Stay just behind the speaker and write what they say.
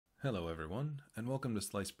Hello everyone, and welcome to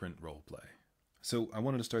Slice Print Roleplay. So I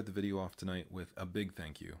wanted to start the video off tonight with a big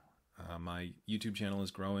thank you. My YouTube channel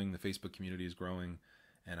is growing, the Facebook community is growing,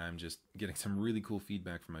 and I'm just getting some really cool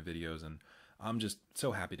feedback from my videos, and I'm just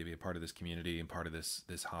so happy to be a part of this community and part of this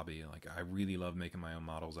hobby. Like, I really love making my own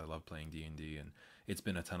models, I love playing D&D, and it's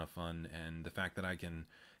been a ton of fun, and the fact that I can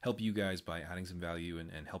help you guys by adding some value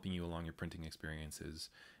and helping you along your printing experiences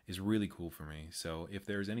is really cool for me. So if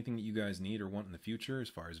there's anything that you guys need or want in the future as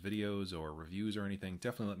far as videos or reviews or anything,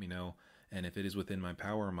 definitely let me know. And if it is within my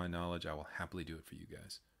power or my knowledge, I will happily do it for you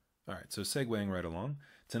guys. Alright, so segueing right along,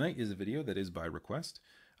 tonight is a video that is by request.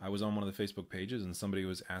 I was on one of the Facebook pages and somebody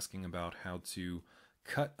was asking about how to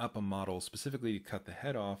cut up a model, specifically to cut the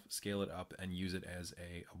head off, scale it up, and use it as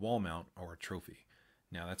a wall mount or a trophy.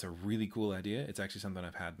 Now that's a really cool idea. It's actually something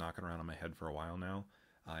I've had knocking around in my head for a while now.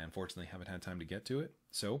 I unfortunately haven't had time to get to it,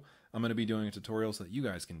 so I'm going to be doing a tutorial so that you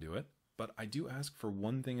guys can do it, but I do ask for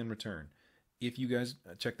one thing in return. If you guys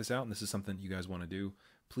check this out and this is something you guys want to do,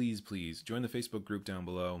 please join the Facebook group down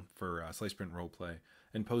below for Slice Print Roleplay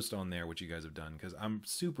and post on there what you guys have done, because I'm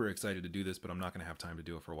super excited to do this, but I'm not going to have time to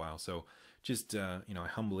do it for a while. So just, I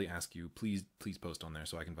humbly ask you, please post on there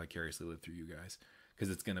so I can vicariously live through you guys,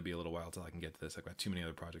 because it's going to be a little while till I can get to this. I've got too many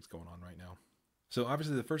other projects going on right now. So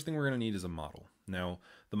obviously the first thing we're going to need is a model. Now,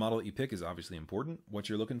 the model that you pick is obviously important. What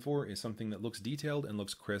you're looking for is something that looks detailed and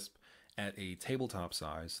looks crisp at a tabletop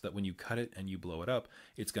size, so that when you cut it and you blow it up,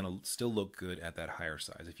 it's going to still look good at that higher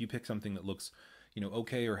size. If you pick something that looks,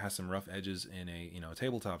 okay, or has some rough edges in a,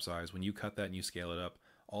 tabletop size, when you cut that and you scale it up,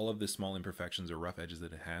 all of the small imperfections or rough edges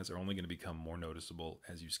that it has are only going to become more noticeable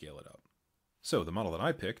as you scale it up. So the model that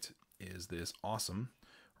I picked is this awesome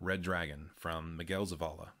Red Dragon from Miguel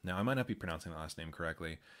Zavala. Now, I might not be pronouncing the last name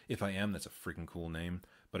correctly. If I am, that's a freaking cool name.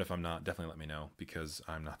 But if I'm not, definitely let me know, because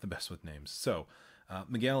I'm not the best with names. So,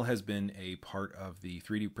 Miguel has been a part of the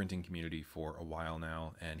 3D printing community for a while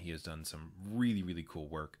now, and he has done some really cool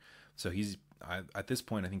work. So at this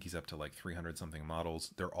point, I think he's up to like 300 something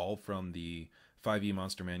models. They're all from the 5e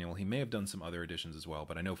Monster Manual. He may have done some other editions as well,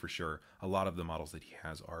 but I know for sure a lot of the models that he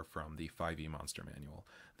has are from the 5e Monster Manual.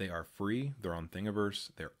 They are free. They're on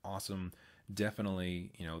Thingiverse. They're awesome.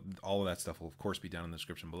 Definitely, all of that stuff will of course be down in the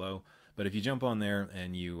description below. But if you jump on there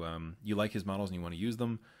and you like his models and you want to use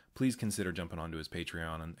them, please consider jumping onto his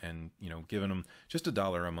Patreon and giving him just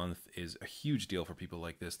 $1 a month is a huge deal for people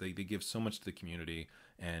like this. They give so much to the community,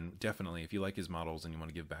 and definitely if you like his models and you want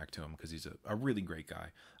to give back to him, because he's a really great guy,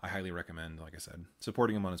 I highly recommend, like I said,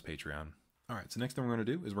 supporting him on his Patreon. Alright, so next thing we're going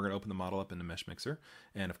to do is we're going to open the model up into Meshmixer,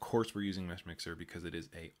 and of course we're using Meshmixer because it is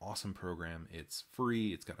an awesome program. It's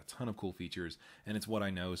free, it's got a ton of cool features, and it's what I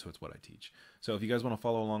know, so it's what I teach. So if you guys want to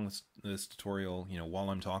follow along this tutorial, while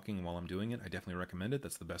I'm talking and while I'm doing it, I definitely recommend it.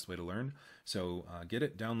 That's the best way to learn. So get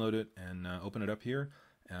it, download it, and open it up here.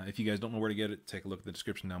 If you guys don't know where to get it, take a look at the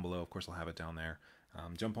description down below. Of course, I'll have it down there.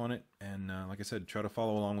 Jump on it, and like I said, try to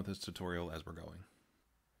follow along with this tutorial as we're going.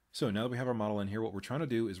 So now that we have our model in here, what we're trying to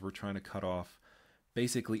do is we're trying to cut off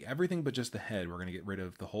basically everything but just the head. We're going to get rid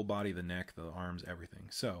of the whole body, the neck, the arms, everything.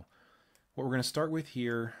 So what we're going to start with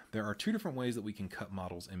here, there are two different ways that we can cut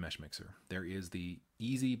models in Meshmixer. There is the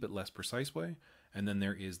easy but less precise way, and then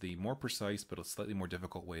there is the more precise but a slightly more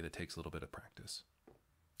difficult way that takes a little bit of practice.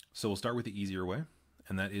 So we'll start with the easier way,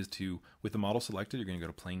 and that is with the model selected, you're going to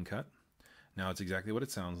go to Plane Cut. Now it's exactly what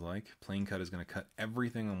it sounds like. Plane Cut is going to cut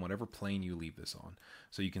everything on whatever plane you leave this on.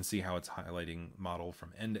 So you can see how it's highlighting model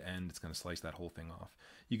from end to end. It's going to slice that whole thing off.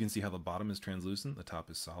 You can see how the bottom is translucent, the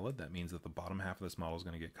top is solid. That means that the bottom half of this model is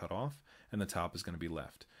going to get cut off, and the top is going to be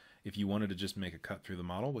left. If you wanted to just make a cut through the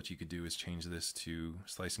model, what you could do is change this to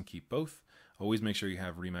slice and keep both. Always make sure you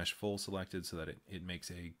have remesh full selected so that it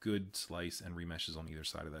makes a good slice and remeshes on either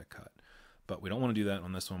side of that cut. But we don't want to do that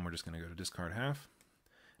on this one. We're just going to go to discard half.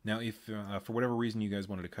 Now, if for whatever reason you guys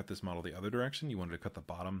wanted to cut this model the other direction, you wanted to cut the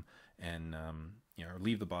bottom and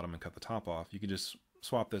leave the bottom and cut the top off, you could just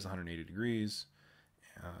swap this 180 degrees.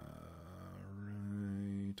 Right,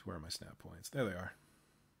 where are my snap points? There they are.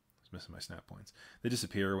 I was missing my snap points. They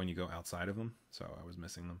disappear when you go outside of them, so I was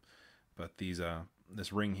missing them. But these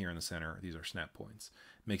this ring here in the center, these are snap points.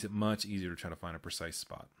 Makes it much easier to try to find a precise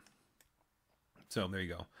spot. So there you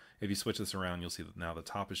go. If you switch this around, you'll see that now the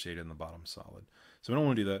top is shaded and the bottom solid. So we don't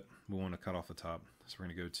want to do that. We want to cut off the top. So we're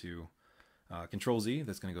going to go to Control Z.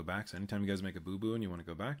 That's going to go back. So anytime you guys make a boo-boo and you want to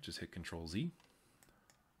go back, just hit Control Z.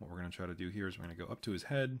 What we're going to try to do here is we're going to go up to his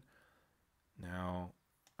head. Now,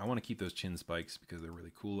 I want to keep those chin spikes because they're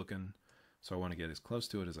really cool looking. So I want to get as close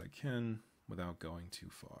to it as I can without going too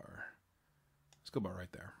far. Let's go about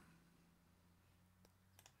right there.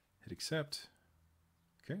 Hit accept.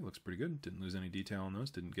 Okay, looks pretty good. Didn't lose any detail on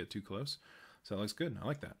those. Didn't get too close. So that looks good. I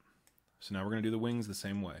like that. So now we're going to do the wings the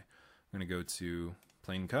same way. I'm going to go to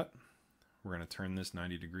plane cut. We're going to turn this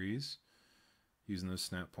 90 degrees using those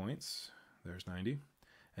snap points. There's 90.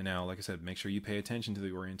 And now, like I said, make sure you pay attention to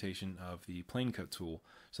the orientation of the plane cut tool.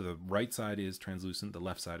 So the right side is translucent, the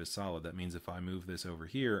left side is solid. That means if I move this over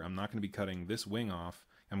here, I'm not going to be cutting this wing off.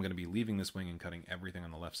 I'm going to be leaving this wing and cutting everything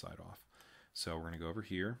on the left side off. So we're going to go over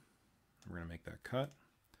here. We're going to make that cut.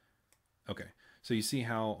 Okay, so you see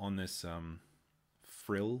how on this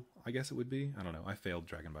frill, I guess it would be? I don't know. I failed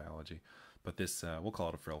dragon biology. But this, we'll call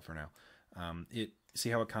it a frill for now. See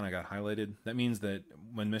how it kind of got highlighted? That means that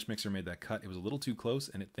when Meshmixer made that cut, it was a little too close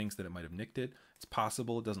and it thinks that it might have nicked it. It's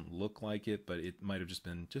possible, it doesn't look like it, but it might have just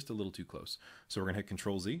been just a little too close. So we're gonna hit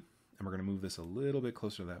Control Z and we're gonna move this a little bit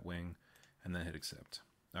closer to that wing and then hit accept.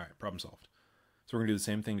 All right, problem solved. So we're gonna do the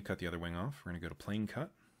same thing to cut the other wing off. We're gonna go to plane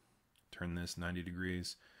cut, turn this 90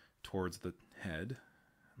 degrees towards the head.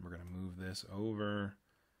 And we're gonna move this over,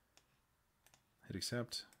 hit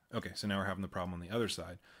accept. Okay, so now we're having the problem on the other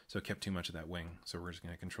side. So it kept too much of that wing. So we're just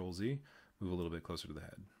going to Control Z, move a little bit closer to the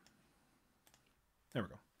head. There we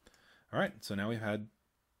go. All right, so now we've had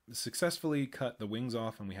successfully cut the wings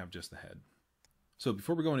off and we have just the head. So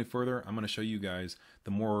before we go any further, I'm going to show you guys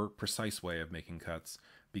the more precise way of making cuts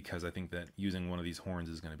because I think that using one of these horns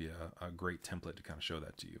is going to be a great template to kind of show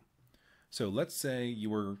that to you. So let's say you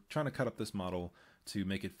were trying to cut up this model to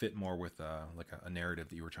make it fit more with like a narrative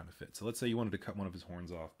that you were trying to fit. So let's say you wanted to cut one of his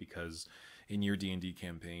horns off because in your D&D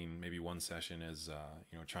campaign, maybe one session is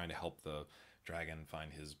trying to help the dragon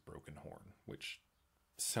find his broken horn, which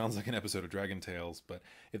sounds like an episode of Dragon Tales. But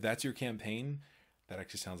if that's your campaign, that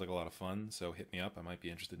actually sounds like a lot of fun. So hit me up. I might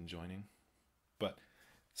be interested in joining. But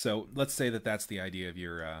so let's say that that's the idea of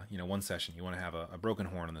your one session. You want to have a broken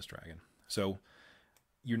horn on this dragon. So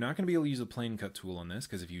you're not going to be able to use a plane cut tool on this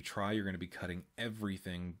because if you try, you're going to be cutting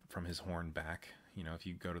everything from his horn back. You know, if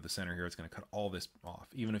you go to the center here, it's going to cut all this off.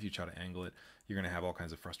 Even if you try to angle it, you're going to have all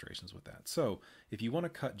kinds of frustrations with that. So if you want to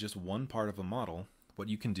cut just one part of a model, what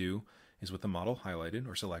you can do is with the model highlighted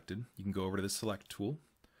or selected, you can go over to the select tool.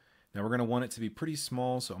 Now we're going to want it to be pretty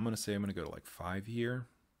small. So I'm going to say I'm going to go to like 5 here.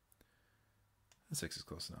 And 6 is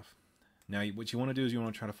close enough. Now what you want to do is you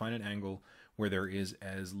want to try to find an angle where there is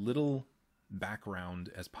as little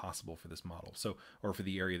background as possible for this model, or for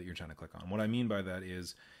the area that you're trying to click on. What I mean by that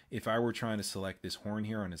is if I were trying to select this horn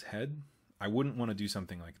here on his head, I wouldn't want to do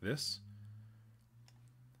something like this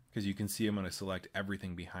because you can see I'm going to select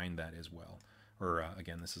everything behind that as well. Or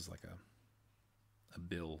again, this is like a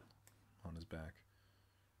bill on his back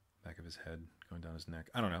of his head going down his neck.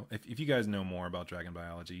 I don't know. If you guys know more about dragon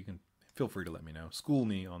biology, you can feel free to let me know. School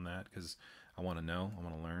me on that because I want to know, I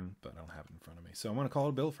want to learn, but I don't have it in front of me. So I'm going to call it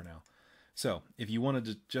a bill for now. So if you wanted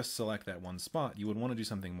to just select that one spot, you would want to do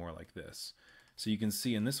something more like this. So you can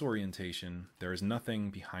see in this orientation, there is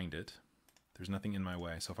nothing behind it. There's nothing in my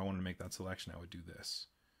way. So if I wanted to make that selection, I would do this.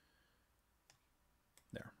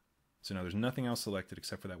 There. So now there's nothing else selected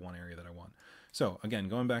except for that one area that I want. So again,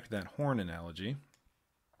 going back to that horn analogy,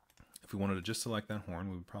 if we wanted to just select that horn,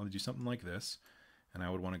 we would probably do something like this. And I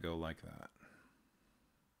would want to go like that.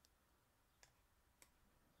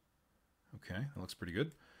 Okay, that looks pretty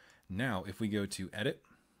good. Now, if we go to edit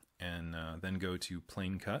and then go to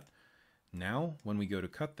plane cut, now when we go to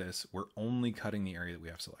cut this, we're only cutting the area that we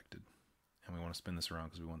have selected. And we want to spin this around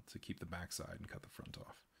because we want to keep the back side and cut the front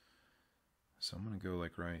off. So I'm going to go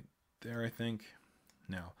like right there, I think.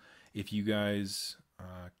 Now, if you guys,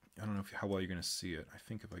 I don't know how well you're going to see it. I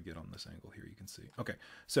think if I get on this angle here, you can see. Okay,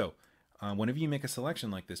 so whenever you make a selection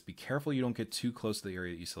like this, be careful you don't get too close to the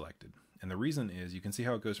area that you selected. And the reason is you can see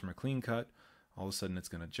how it goes from a clean cut. All of a sudden it's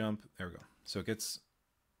going to jump. There we go. So it gets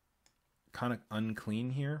kind of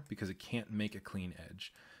unclean here because it can't make a clean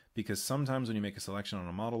edge. Because sometimes when you make a selection on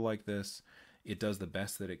a model like this, it does the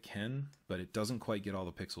best that it can, but it doesn't quite get all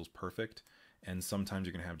the pixels perfect. And sometimes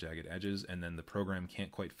you're going to have jagged edges and then the program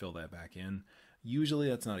can't quite fill that back in. Usually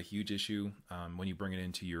that's not a huge issue. When you bring it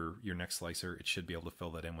into your next slicer, it should be able to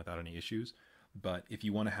fill that in without any issues. But if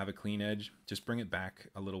you want to have a clean edge, just bring it back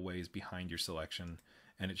a little ways behind your selection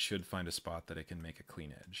and it should find a spot that it can make a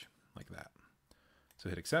clean edge like that. So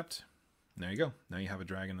hit accept. And there you go. Now you have a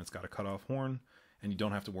dragon that's got a cut off horn and you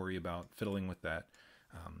don't have to worry about fiddling with that,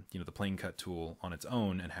 the plane cut tool on its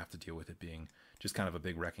own and have to deal with it being just kind of a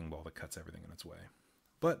big wrecking ball that cuts everything in its way.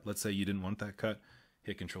 But let's say you didn't want that cut,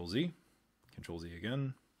 hit Control Z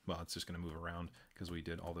again. Well, it's just going to move around because we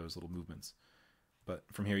did all those little movements. But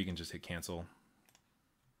from here you can just hit cancel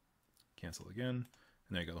again,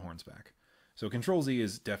 and there you go, the horn's back. So Control Z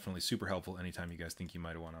is definitely super helpful anytime you guys think you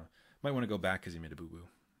might want to go back because you made a boo-boo.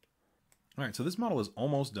 All right, so this model is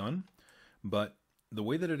almost done, but the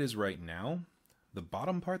way that it is right now, the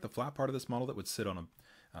bottom part, the flat part of this model that would sit on a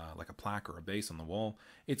like a plaque or a base on the wall,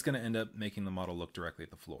 it's going to end up making the model look directly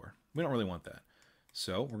at the floor. We don't really want that.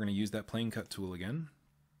 So we're going to use that plane cut tool again.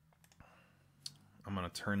 I'm going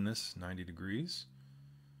to turn this 90 degrees,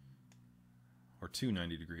 or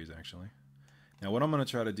 290 degrees actually. Now what I'm going to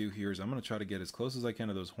try to do here is I'm going to try to get as close as I can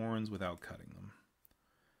to those horns without cutting them.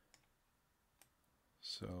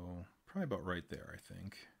 So probably about right there, I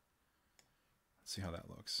think. Let's see how that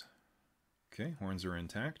looks. Okay, horns are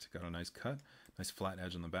intact, got a nice cut, nice flat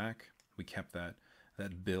edge on the back. We kept that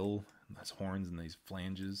bill, those horns and these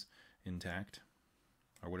flanges intact.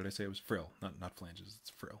 Or what did I say? It was frill, not flanges, it's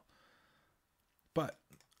frill. But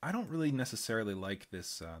I don't really necessarily like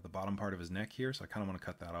this, the bottom part of his neck here, so I kind of want to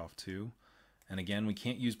cut that off too. And again, we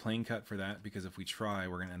can't use plane cut for that because if we try,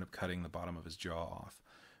 we're going to end up cutting the bottom of his jaw off.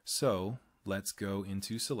 So let's go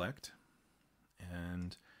into select,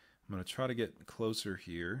 and I'm going to try to get closer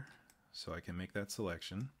here so I can make that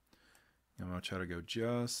selection. I'm going to try to go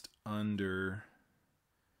just under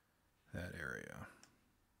that area.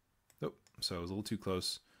 Oh, so it was a little too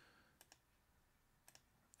close.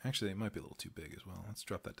 Actually, it might be a little too big as well. Let's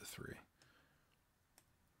drop that to 3.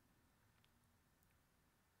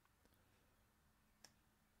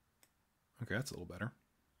 Okay, that's a little better.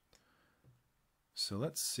 So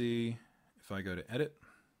let's see if I go to edit,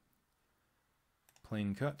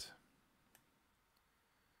 plane cut.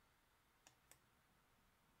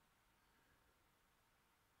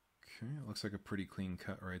 Okay, it looks like a pretty clean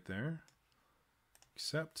cut right there.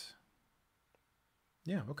 Accept.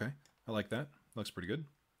 Yeah, okay. I like that. Looks pretty good.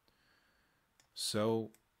 So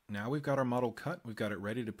now we've got our model cut. We've got it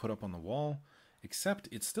ready to put up on the wall, except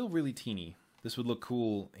it's still really teeny. This would look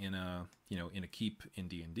cool in a, in a keep in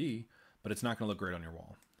D&D, but it's not going to look great on your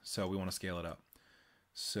wall. So we want to scale it up.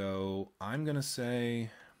 So I'm going to say,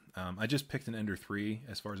 I just picked an Ender 3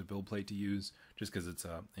 as far as a build plate to use, just because it's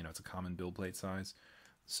a, it's a common build plate size.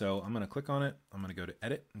 So I'm going to click on it. I'm going to go to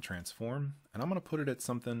edit and transform, and I'm going to put it at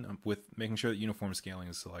something with making sure that uniform scaling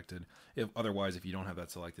is selected. Otherwise, if you don't have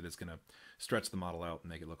that selected, it's going to stretch the model out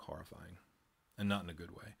and make it look horrifying, and not in a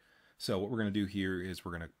good way. So what we're going to do here is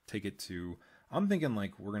we're going to take it to, I'm thinking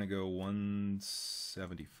like we're going to go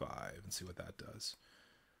 175 and see what that does.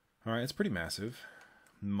 All right, it's pretty massive.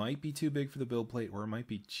 Might be too big for the build plate, or it might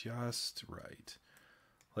be just right.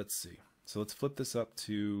 Let's see. So let's flip this up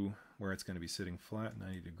to where it's going to be sitting flat,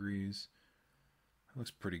 90 degrees. That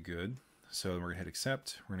looks pretty good. So we're going to hit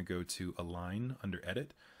accept. We're going to go to align under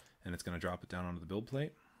edit, and it's going to drop it down onto the build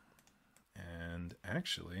plate. And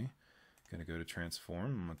actually, I'm going to go to transform.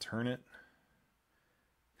 I'm going to turn it,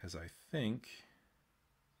 because I think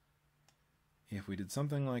if we did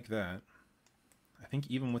something like that, I think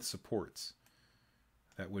even with supports,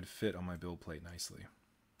 that would fit on my build plate nicely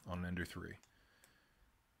on an Ender 3.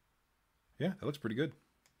 Yeah, that looks pretty good.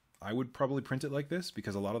 I would probably print it like this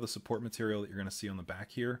because a lot of the support material that you're going to see on the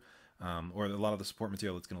back here, or a lot of the support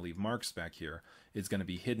material that's going to leave marks back here, is going to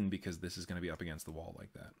be hidden because this is going to be up against the wall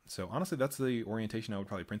like that. So honestly, that's the orientation I would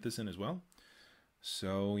probably print this in as well.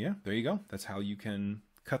 So yeah, there you go. That's how you can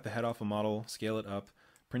cut the head off a model, scale it up,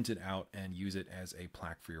 print it out, and use it as a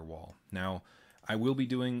plaque for your wall. Now, I will be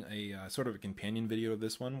doing a sort of a companion video of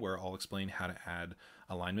this one where I'll explain how to add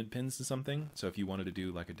alignment pins to something. So if you wanted to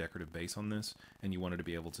do like a decorative base on this and you wanted to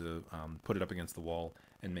be able to put it up against the wall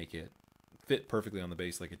and make it fit perfectly on the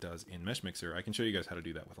base like it does in Meshmixer, I can show you guys how to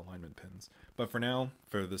do that with alignment pins. But for now,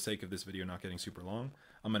 for the sake of this video not getting super long,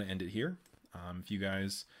 I'm going to end it here. If you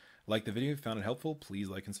guys like the video, found it helpful, please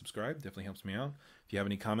like and subscribe. Definitely helps me out. If you have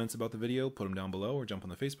any comments about the video, put them down below or jump on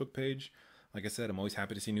the Facebook page. Like I said, I'm always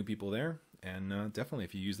happy to see new people there. And definitely,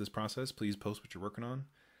 if you use this process, please post what you're working on.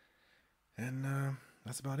 And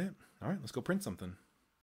that's about it. All right, let's go print something.